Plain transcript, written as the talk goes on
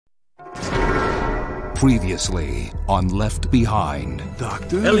Previously on Left Behind.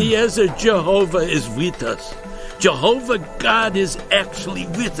 Doctor? Eliezer, Jehovah is with us. Jehovah God is actually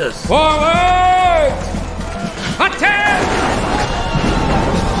with us. Forward! Attack!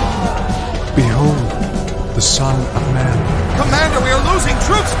 Behold, the Son of Man. Commander, we are losing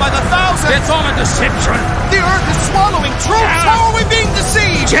troops by the thousands! It's all a deception! The Earth is swallowing troops! How are we being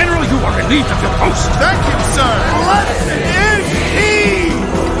deceived? General, you are relieved of your post! Thank you, sir! Blessed is he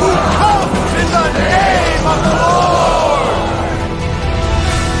who comes in the name of the Lord!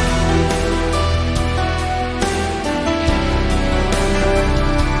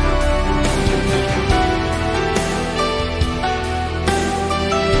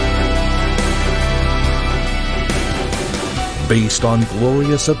 Based on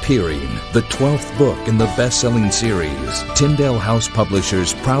Glorious Appearing, the 12th book in the best-selling series, Tyndale House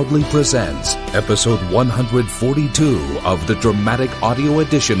Publishers proudly presents episode 142 of the dramatic audio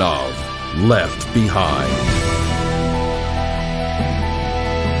edition of Left Behind.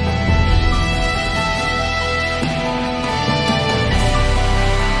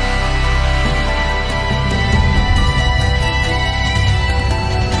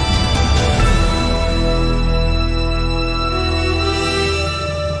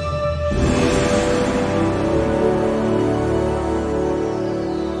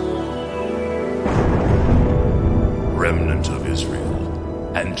 Remnant of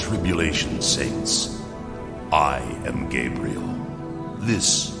Israel and tribulation saints, I am Gabriel.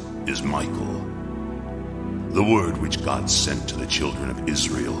 This is Michael. The word which God sent to the children of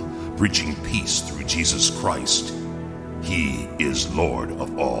Israel, preaching peace through Jesus Christ. He is Lord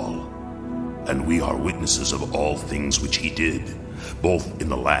of all, and we are witnesses of all things which he did, both in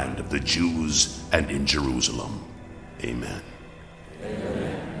the land of the Jews and in Jerusalem. Amen.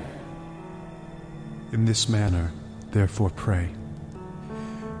 In this manner, therefore pray.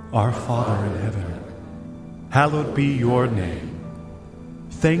 Our Father in heaven, hallowed be your name.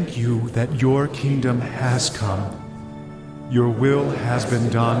 Thank you that your kingdom has come. Your will has been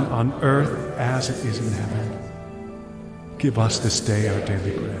done on earth as it is in heaven. Give us this day our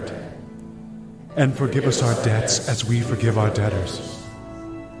daily bread. And forgive us our debts as we forgive our debtors.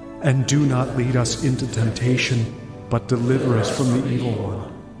 And do not lead us into temptation, but deliver us from the evil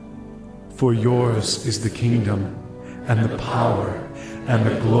one. For yours is the kingdom, and the power, and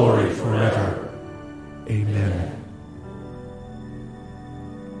the glory forever. Amen.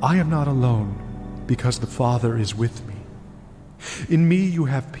 I am not alone, because the Father is with me. In me you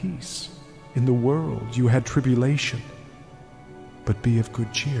have peace. In the world you had tribulation. But be of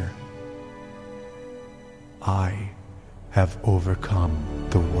good cheer. I have overcome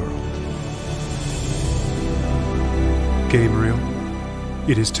the world. Gabriel,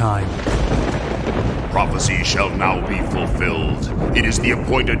 it is time. Prophecy shall now be fulfilled. It is the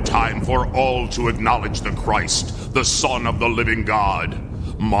appointed time for all to acknowledge the Christ, the Son of the living God.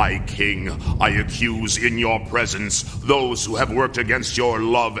 My King, I accuse in your presence those who have worked against your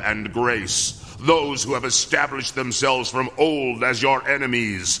love and grace, those who have established themselves from old as your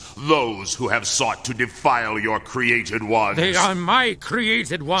enemies, those who have sought to defile your created ones. They are my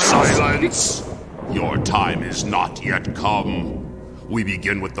created ones. Silence! Your time is not yet come. We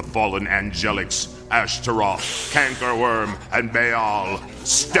begin with the fallen angelics, Ashtaroth, Cankerworm, and Baal.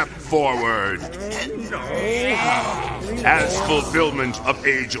 Step forward. As fulfillment of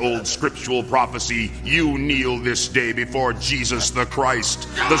age-old scriptural prophecy, you kneel this day before Jesus the Christ,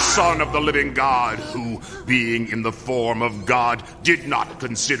 the Son of the living God, who, being in the form of God, did not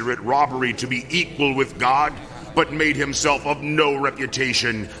consider it robbery to be equal with God, but made himself of no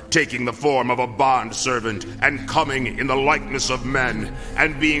reputation, taking the form of a bondservant, and coming in the likeness of men,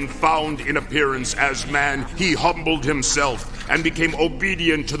 and being found in appearance as man, he humbled himself, and became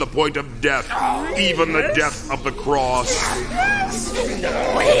obedient to the point of death, even the death of the cross.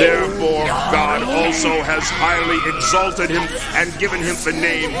 Therefore, God also has highly exalted him, and given him the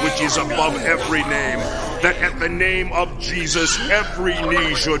name which is above every name, that at the name of Jesus every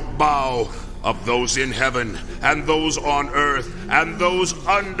knee should bow, of those in heaven, and those on earth, and those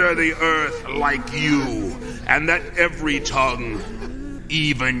under the earth like you, and that every tongue,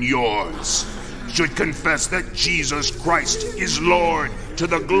 even yours, should confess that Jesus Christ is Lord, to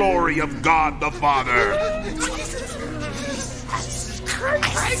the glory of God the Father.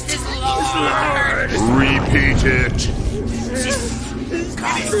 Christ is Lord! Repeat it.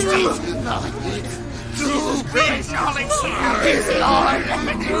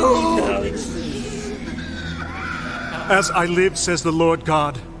 As I live, says the Lord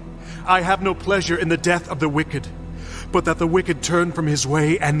God, I have no pleasure in the death of the wicked, but that the wicked turn from his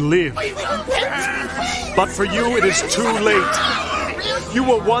way and live. But for you it is too late. You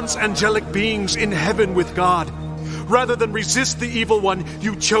were once angelic beings in heaven with God. Rather than resist the evil one,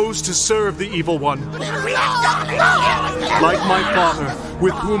 you chose to serve the evil one. Like my Father,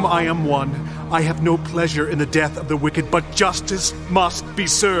 with whom I am one, I have no pleasure in the death of the wicked, but justice must be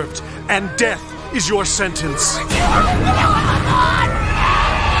served, and death is your sentence.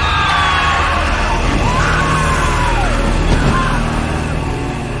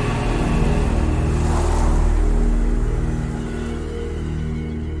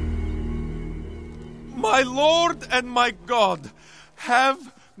 My Lord and my God,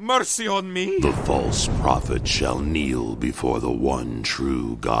 have mercy on me. The false prophet shall kneel before the one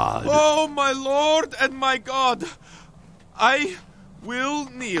true God. Oh, my Lord and my God, I will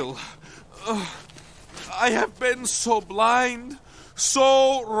kneel. I have been so blind,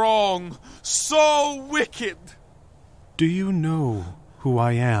 so wrong, so wicked. Do you know who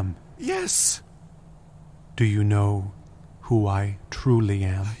I am? Yes. Do you know who I truly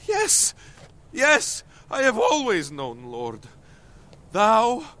am? Yes, yes, I have always known, Lord.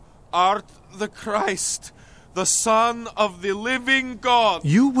 Thou art the Christ, the Son of the living God.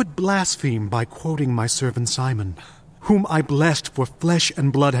 You would blaspheme by quoting my servant Simon, whom I blessed, for flesh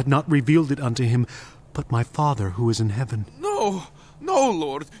and blood had not revealed it unto him, but my Father who is in heaven. No,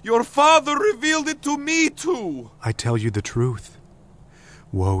 Lord, your Father revealed it to me too. I tell you the truth.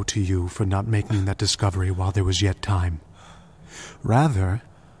 Woe to you for not making that discovery while there was yet time. Rather,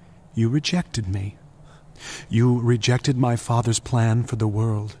 you rejected me. You rejected my Father's plan for the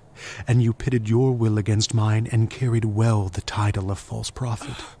world, and you pitted your will against mine and carried well the title of false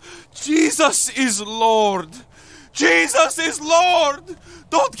prophet. Jesus is Lord. Jesus is Lord.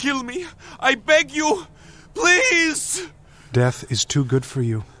 Don't kill me. I beg you. Please. Death is too good for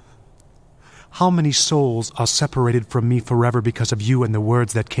you. How many souls are separated from me forever because of you and the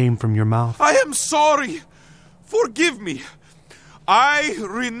words that came from your mouth? I am sorry. Forgive me. I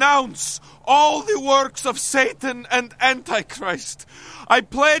renounce all the works of Satan and Antichrist. I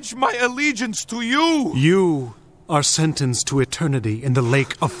pledge my allegiance to you. You are sentenced to eternity in the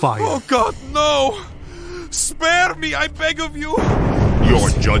lake of fire. Oh God, no. Spare me, I beg of you. Your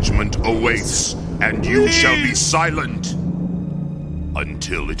judgment awaits, and you shall be silent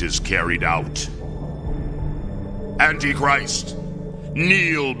until it is carried out. Antichrist,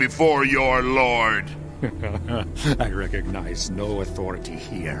 kneel before your Lord. I recognize no authority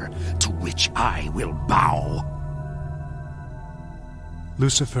here to which I will bow.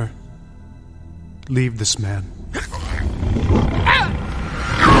 Lucifer, leave this man.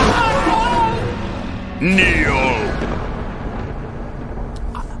 Kneel!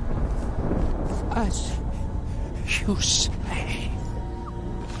 As you say.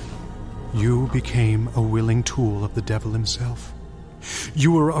 You became a willing tool of the devil himself.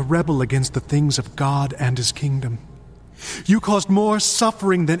 You were a rebel against the things of God and his kingdom. You caused more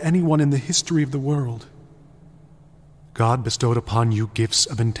suffering than anyone in the history of the world. God bestowed upon you gifts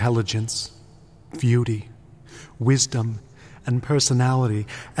of intelligence, beauty, wisdom, and personality,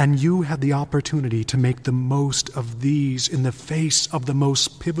 and you had the opportunity to make the most of these in the face of the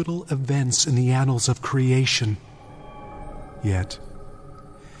most pivotal events in the annals of creation. Yet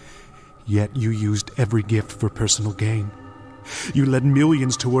you used every gift for personal gain. You led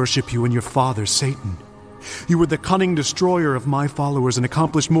millions to worship you and your father, Satan. You were the cunning destroyer of my followers and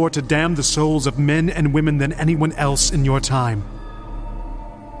accomplished more to damn the souls of men and women than anyone else in your time.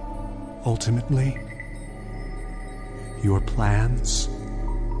 Ultimately, your plans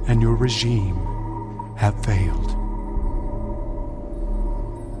and your regime have failed.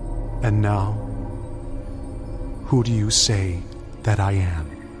 And now, who do you say that I am?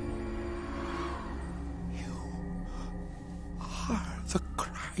 The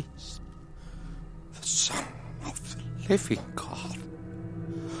Christ, the Son of the living God,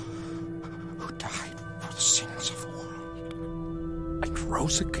 who died for the sins of the world, and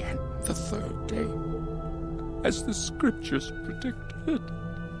rose again the third day, as the Scriptures predicted.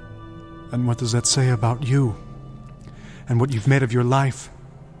 And what does that say about you, and what you've made of your life?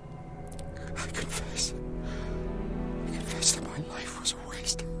 I confess that my life was a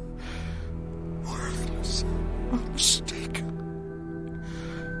waste, worthless, unstable.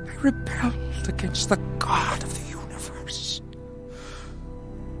 Rebelled against the God of the universe,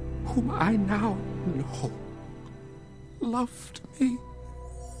 whom I now know loved me.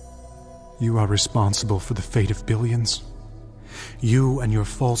 You are responsible for the fate of billions. You and your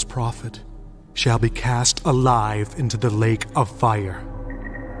false prophet shall be cast alive into the lake of fire.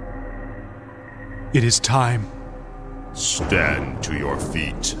 It is time. Stand to your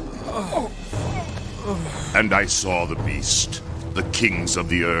feet. And I saw the beast, the kings of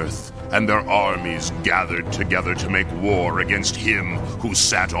the earth, and their armies gathered together to make war against him who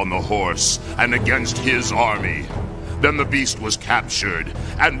sat on the horse and against his army. Then the beast was captured,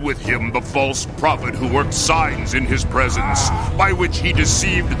 and with him the false prophet who worked signs in his presence, by which he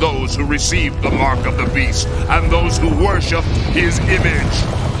deceived those who received the mark of the beast and those who worshipped his image.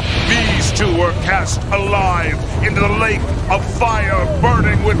 These two were cast alive into the lake of fire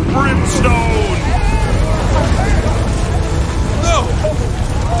burning with brimstone. No!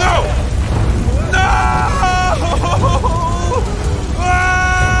 No! No!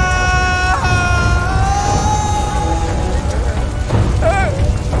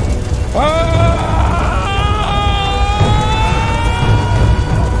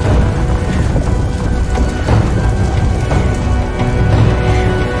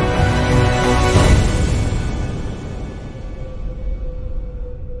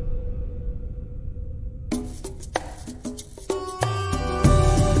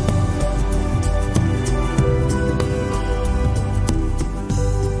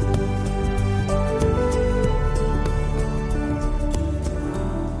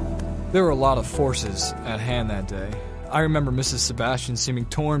 There were a lot of forces at hand that day. I remember Mrs. Sebastian seeming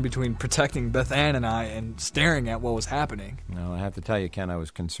torn between protecting Beth Ann and I and staring at what was happening. Well, I have to tell you, Ken, I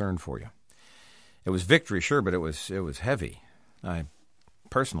was concerned for you. It was victory, sure, but it was heavy. I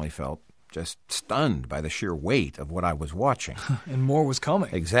personally felt just stunned by the sheer weight of what I was watching. And more was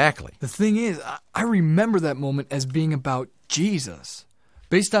coming. Exactly. The thing is, I remember that moment as being about Jesus.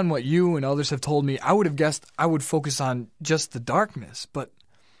 Based on what you and others have told me, I would have guessed I would focus on just the darkness, but...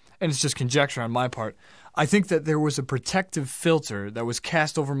 and it's just conjecture on my part, I think that there was a protective filter that was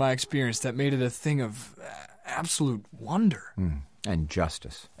cast over my experience that made it a thing of absolute wonder. And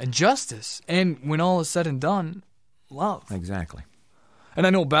justice. And justice. And when all is said and done, love. Exactly. And I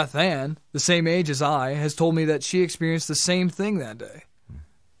know Beth Ann, the same age as I, has told me that she experienced the same thing that day.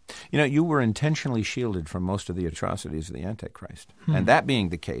 You know, you were intentionally shielded from most of the atrocities of the Antichrist. And that being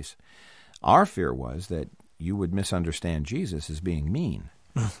the case, our fear was that you would misunderstand Jesus as being mean.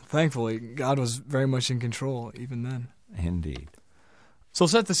 Thankfully, God was very much in control even then. Indeed. So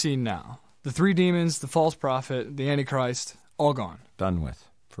set the scene now. The three demons, the false prophet, the Antichrist, all gone. Done with,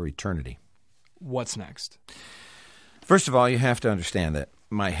 for eternity. What's next? First of all, you have to understand that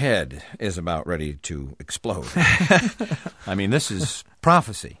my head is about ready to explode. I mean, this is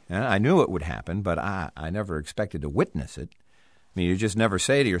prophecy. I knew it would happen, but I never expected to witness it. I mean, you just never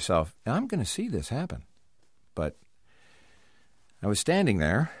say to yourself, I'm going to see this happen. But I was standing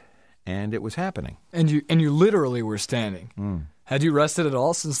there, and it was happening. And you literally were standing. Had you rested at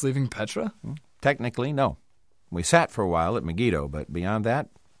all since leaving Petra? Technically, no. We sat for a while at Megiddo, but beyond that,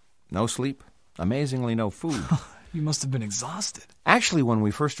 no sleep, amazingly no food. You must have been exhausted. Actually, when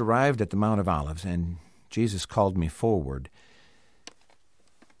we first arrived at the Mount of Olives, and Jesus called me forward,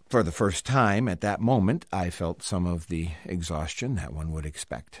 for the first time at that moment, I felt some of the exhaustion that one would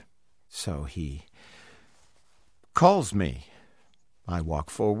expect. So he calls me. I walk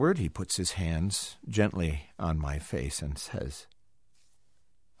forward. He puts his hands gently on my face and says,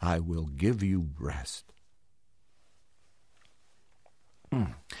 I will give you rest.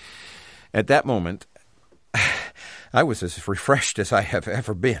 At that moment, I was as refreshed as I have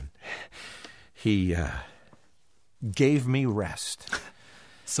ever been. He gave me rest.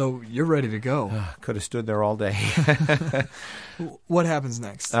 So you're ready to go. Could have stood there all day. What happens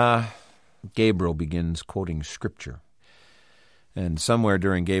next? Gabriel begins quoting Scripture. And somewhere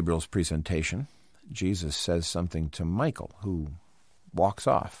during Gabriel's presentation, Jesus says something to Michael, who walks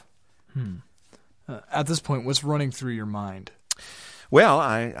off. At this point, what's running through your mind? Well,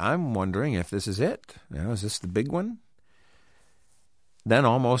 I'm wondering if this is it. Is this the big one? Then,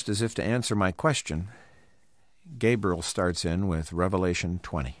 almost as if to answer my question, Gabriel starts in with Revelation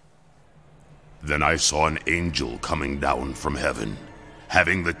 20. Then I saw an angel coming down from heaven,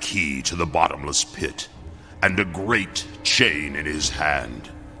 having the key to the bottomless pit, and a great chain in his hand.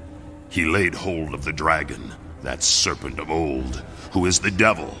 He laid hold of the dragon, that serpent of old, who is the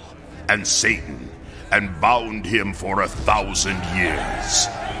devil and Satan, and bound him for 1,000 years.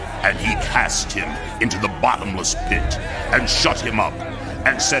 And he cast him into the bottomless pit, and shut him up,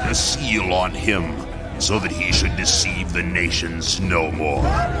 and set a seal on him, so that he should deceive the nations no more,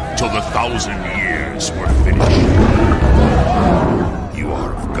 till the 1,000 years were finished. You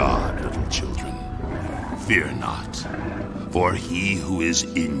are of God, little children. Fear not, for he who is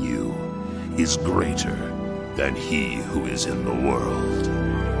in you is greater than he who is in the world.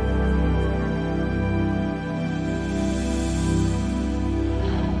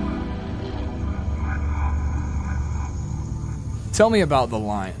 Tell me about the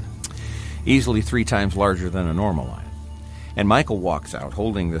lion. Easily 3 times larger than a normal lion. And Michael walks out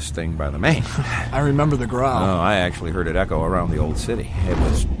holding this thing by the mane. I remember the growl. Oh, I actually heard it echo around the old city. It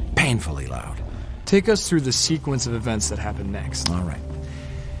was painfully loud. Take us through the sequence of events that happen next. All right.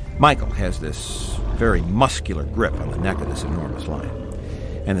 Michael has this very muscular grip on the neck of this enormous lion.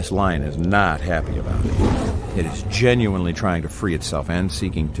 And this lion is not happy about it. It is genuinely trying to free itself and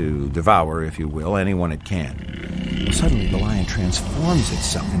seeking to devour, if you will, anyone it can. Suddenly, the lion transforms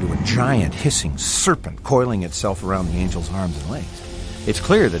itself into a giant, hissing serpent coiling itself around the angel's arms and legs. It's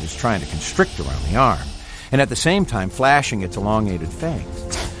clear that it's trying to constrict around the arm, and at the same time flashing its elongated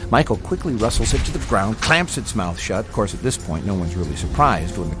fangs. Michael quickly wrestles it to the ground, clamps its mouth shut. Of course, at this point, no one's really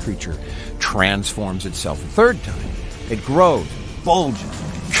surprised when the creature transforms itself a third time. It grows, bulges,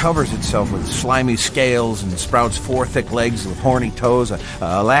 covers itself with slimy scales and sprouts 4 thick legs with horny toes,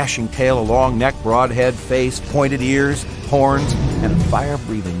 a lashing tail, a long neck, broad head, face, pointed ears, horns, and a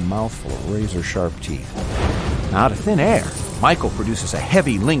fire-breathing mouthful of razor-sharp teeth. Now, out of thin air, Michael produces a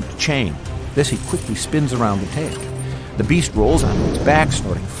heavy linked chain. This he quickly spins around the tail. The beast rolls onto its back,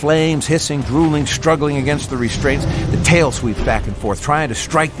 snorting flames, hissing, drooling, struggling against the restraints. The tail sweeps back and forth, trying to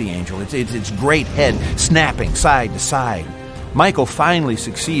strike the angel, its great head snapping side to side. Michael finally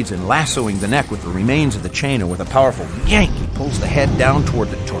succeeds in lassoing the neck with the remains of the chain, and with a powerful yank, he pulls the head down toward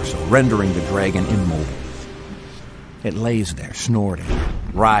the torso, rendering the dragon immobile. It lays there, snorting,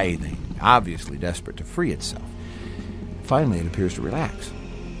 writhing, obviously desperate to free itself. Finally, it appears to relax.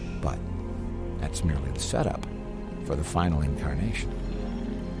 But that's merely the setup for the final incarnation.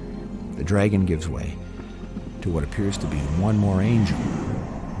 The dragon gives way to what appears to be one more angel,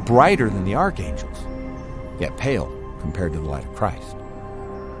 brighter than the archangels, yet pale compared to the light of Christ.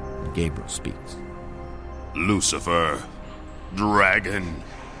 And Gabriel speaks. Lucifer, dragon,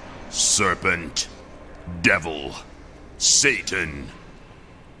 serpent, devil, Satan,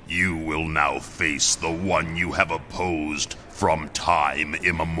 you will now face the one you have opposed from time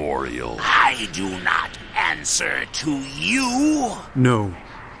immemorial. I do not answer to you. No,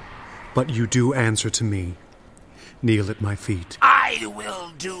 but you do answer to me. Kneel at my feet. I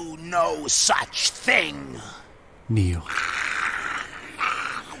will do no such thing. Kneel.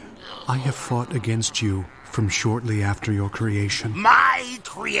 I have fought against you from shortly after your creation. My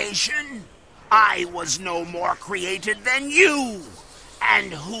creation? I was no more created than you.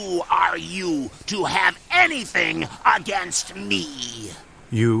 And who are you to have anything against me?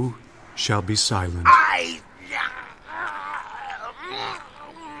 You shall be silent.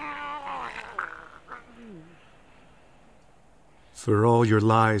 For all your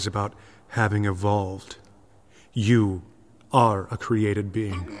lies about having evolved, you are a created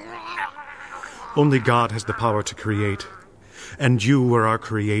being. Only God has the power to create, and you were our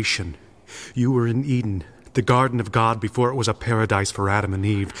creation. You were in Eden, the garden of God, before it was a paradise for Adam and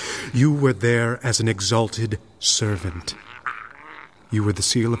Eve. You were there as an exalted servant. You were the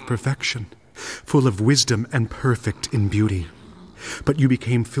seal of perfection, full of wisdom and perfect in beauty. But you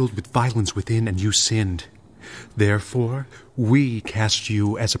became filled with violence within, and you sinned. Therefore, we cast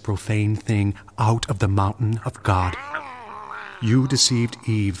you as a profane thing out of the mountain of God. You deceived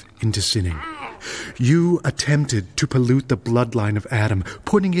Eve into sinning. You attempted to pollute the bloodline of Adam,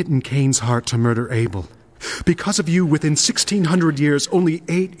 putting it in Cain's heart to murder Abel. Because of you, within 1,600 years, only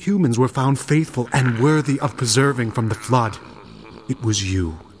 8 humans were found faithful and worthy of preserving from the flood. It was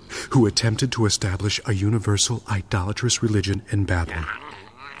you who attempted to establish a universal idolatrous religion in Babylon.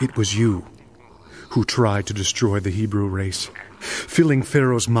 It was you who tried to destroy the Hebrew race, filling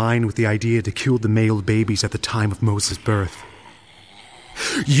Pharaoh's mind with the idea to kill the male babies at the time of Moses' birth.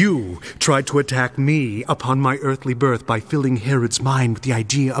 You tried to attack me upon my earthly birth by filling Herod's mind with the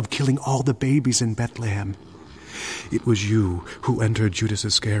idea of killing all the babies in Bethlehem. It was you who entered Judas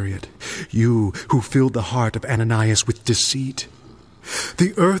Iscariot, you who filled the heart of Ananias with deceit.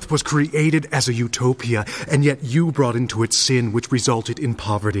 The earth was created as a utopia, and yet you brought into it sin, which resulted in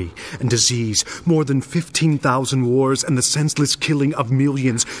poverty and disease, more than 15,000 wars, and the senseless killing of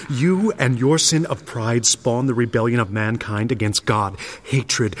millions. You and your sin of pride spawned the rebellion of mankind against God,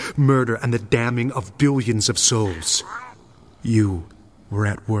 hatred, murder, and the damning of billions of souls. You were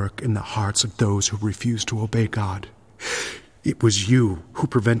at work in the hearts of those who refused to obey God. It was you who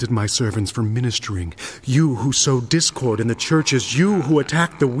prevented my servants from ministering. You who sowed discord in the churches. You who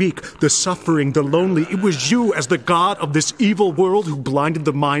attacked the weak, the suffering, the lonely. It was you, as the God of this evil world, who blinded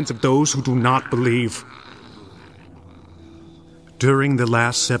the minds of those who do not believe. During the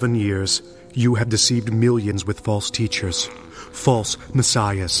last 7 years, you have deceived millions with false teachers, false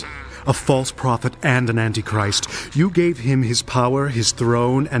messiahs, a false prophet and an Antichrist. You gave him his power, his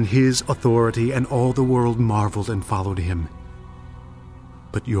throne, and his authority, and all the world marveled and followed him.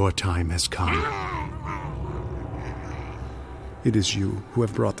 But your time has come. It is you who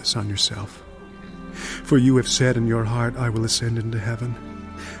have brought this on yourself. For you have said in your heart, I will ascend into heaven.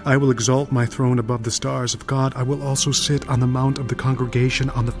 I will exalt my throne above the stars of God. I will also sit on the mount of the congregation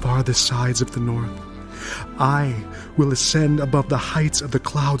on the farthest sides of the north. I will ascend above the heights of the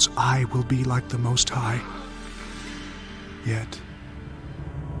clouds. I will be like the Most High. Yet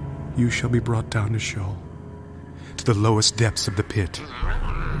you shall be brought down to Sheol, to the lowest depths of the pit.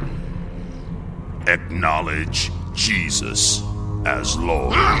 Acknowledge Jesus as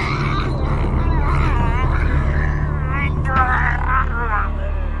Lord.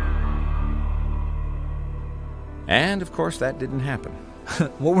 And, of course, that didn't happen.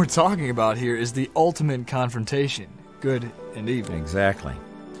 What we're talking about here is the ultimate confrontation, good and evil. Exactly.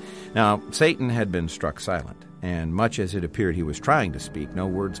 Now, Satan had been struck silent, and much as it appeared he was trying to speak, no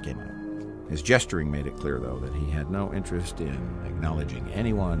words came out. His gesturing made it clear, though, that he had no interest in acknowledging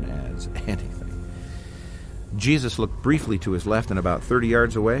anyone as anything. Jesus looked briefly to his left, and about 30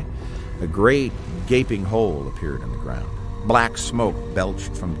 yards away, a great gaping hole appeared in the ground. Black smoke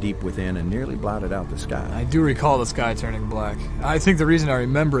belched from deep within and nearly blotted out the sky. I do recall the sky turning black. I think the reason I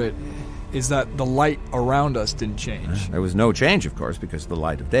remember it is that the light around us didn't change. There was no change, of course, because the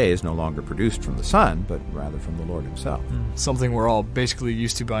light of day is no longer produced from the sun, but rather from the Lord himself. Something we're all basically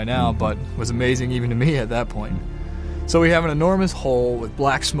used to by now, but was amazing even to me at that point. So we have an enormous hole with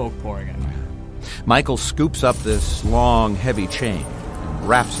black smoke pouring out. Michael scoops up this long, heavy chain and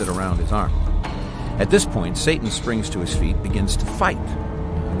wraps it around his arm. At this point, Satan springs to his feet, begins to fight.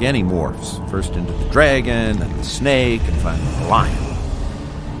 Again he morphs, first into the dragon, then the snake, and finally the lion.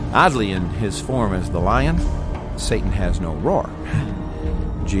 Oddly, in his form as the lion, Satan has no roar.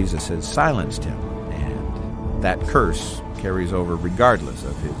 Jesus has silenced him, and that curse carries over regardless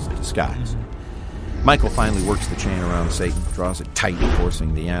of his disguise. Michael finally works the chain around Satan, draws it tight,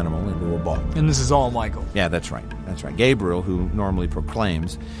 forcing the animal into a ball. And this is all Michael. Yeah, that's right. That's right. Gabriel, who normally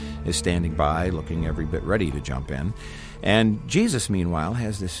proclaims, is standing by, looking every bit ready to jump in. And Jesus, meanwhile,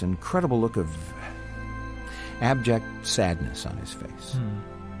 has this incredible look of abject sadness on his face.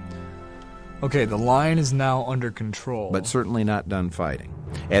 Okay, the lion is now under control. But certainly not done fighting.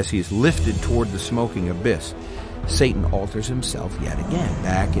 As he's lifted toward the smoking abyss, Satan alters himself yet again,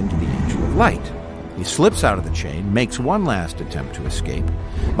 back into the angel of light. He slips out of the chain, makes one last attempt to escape.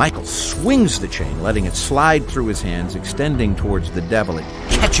 Michael swings the chain, letting it slide through his hands, extending towards the devil. It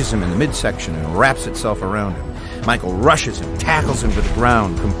catches him in the midsection and wraps itself around him. Michael rushes him, tackles him to the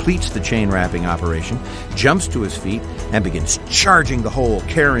ground, completes the chain-wrapping operation, jumps to his feet, and begins charging the hole,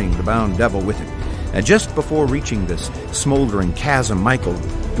 carrying the bound devil with him. And just before reaching this smoldering chasm, Michael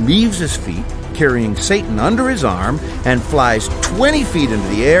leaves his feet, carrying Satan under his arm, and flies 20 feet into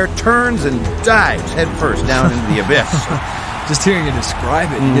the air, turns and dives headfirst down into the abyss. Just hearing you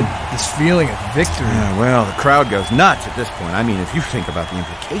describe it, you get this feeling of victory. Yeah, well, the crowd goes nuts at this point. I mean, if you think about the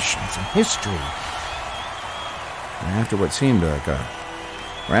implications in history. And after what seemed like a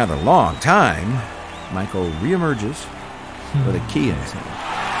rather long time, Michael reemerges with a key in his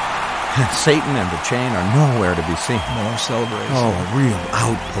hand. Satan and the chain are nowhere to be seen. More celebration. Oh, a real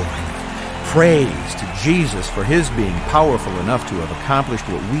outpouring of praise to Jesus for his being powerful enough to have accomplished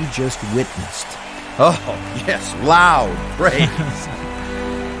what we just witnessed. Oh, yes, loud praise.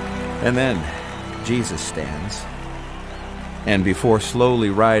 And then Jesus stands, and before slowly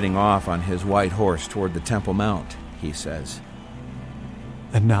riding off on his white horse toward the Temple Mount, he says,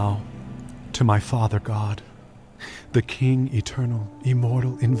 And now, to my Father God, the King, eternal,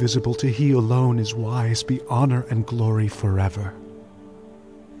 immortal, invisible, to he alone is wise, be honor and glory forever.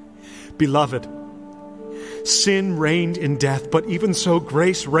 Beloved, sin reigned in death, but even so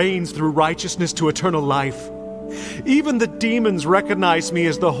grace reigns through righteousness to eternal life. Even the demons recognize me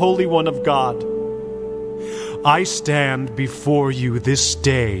as the Holy One of God. I stand before you this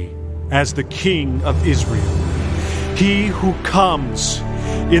day as the King of Israel, he who comes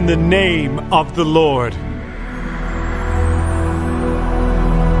in the name of the Lord.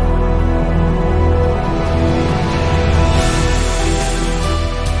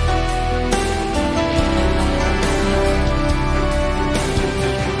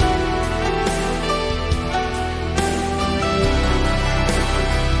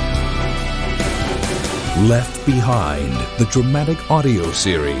 Left Behind, the dramatic audio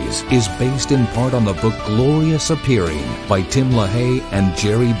series, is based in part on the book Glorious Appearing by Tim LaHaye and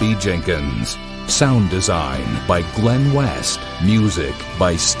Jerry B. Jenkins. Sound design by Glenn West. Music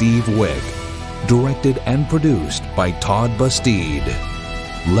by Steve Wick. Directed and produced by Todd Bastide.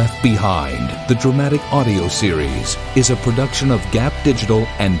 Left Behind, the dramatic audio series, is a production of Gap Digital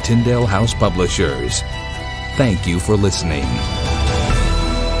and Tyndale House Publishers. Thank you for listening.